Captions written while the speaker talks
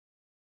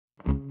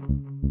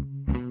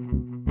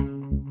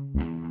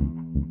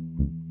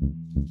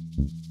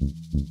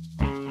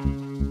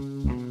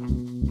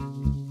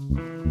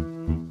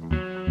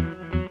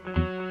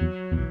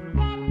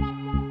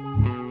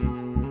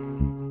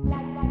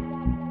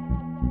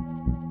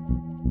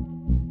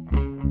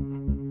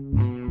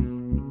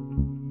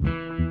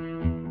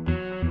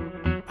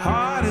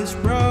Heart is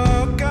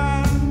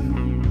broken,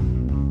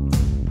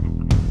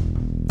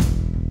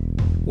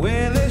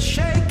 will it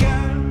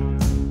shaken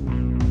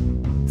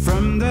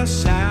from the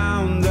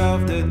sound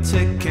of the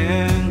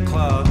ticking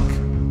clock?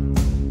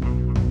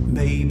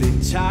 Maybe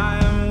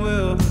time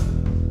will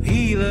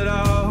heal it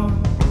all,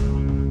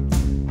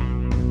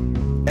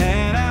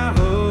 and I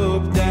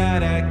hope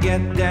that I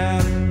get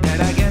that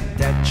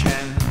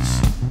chance,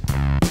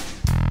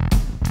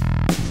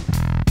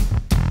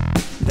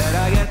 that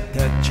I get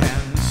that chance.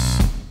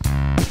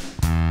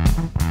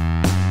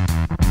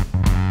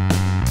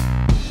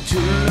 Too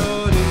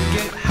low to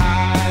get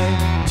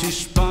high, too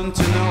spun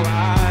to know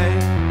why,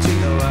 to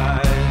know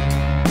why.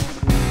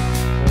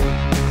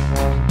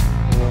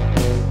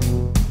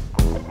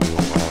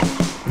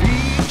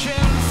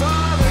 Reaching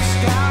for the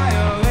sky,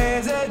 or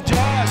is it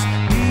just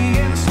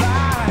being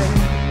sly?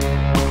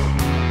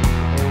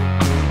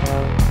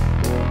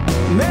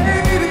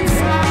 Maybe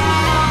fly,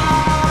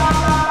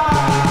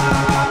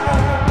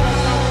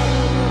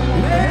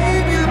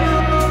 maybe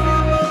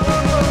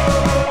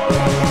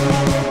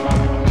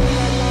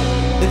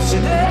it's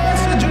an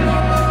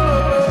joke.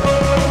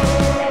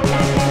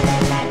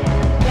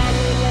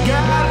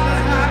 Gotta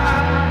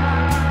hide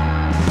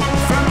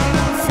from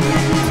the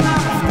fumes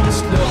of the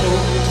snow.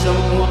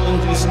 Someone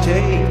just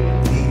take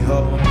me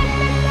home.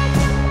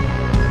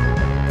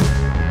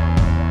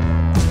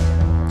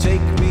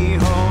 Take me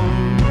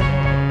home.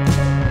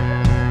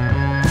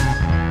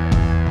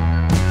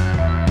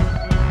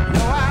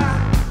 No, I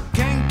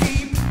can't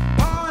keep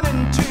on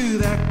into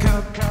that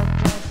cup.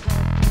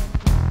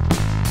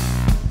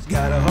 It's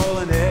got a hole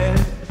in it,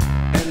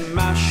 and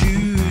my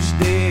shoes,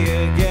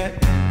 they're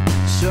getting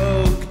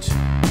soaked.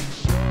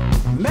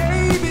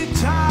 Maybe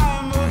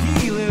time will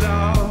heal it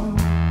all.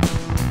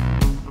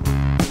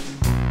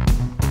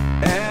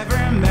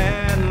 Every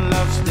man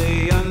loves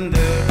the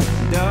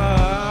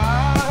underdog.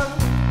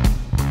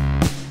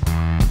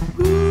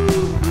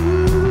 Ooh.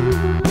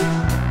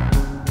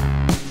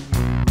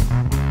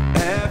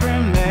 Every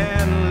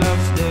man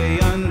loves the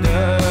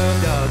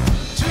underdog.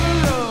 Too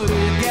low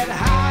to get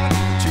high,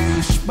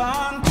 too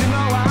spun to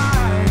know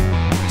why,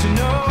 to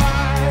know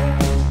why.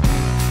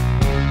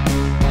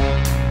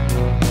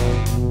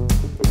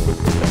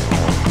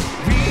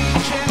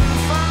 Reaching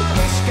for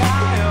the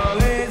sky, or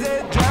is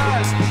it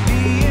just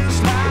being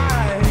sly?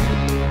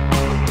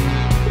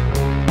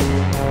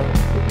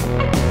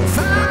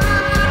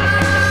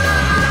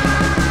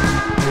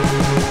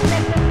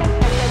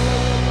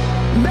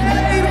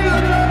 Maybe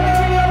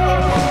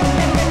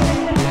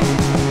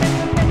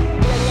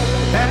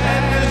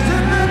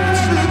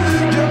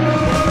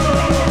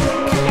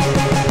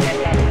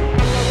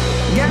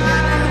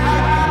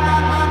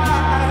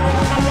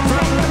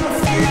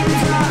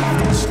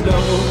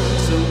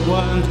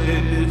someone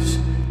just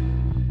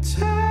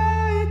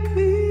take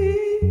me,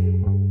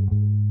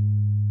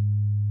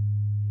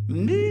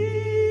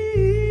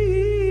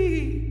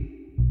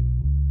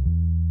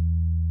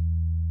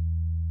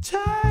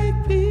 take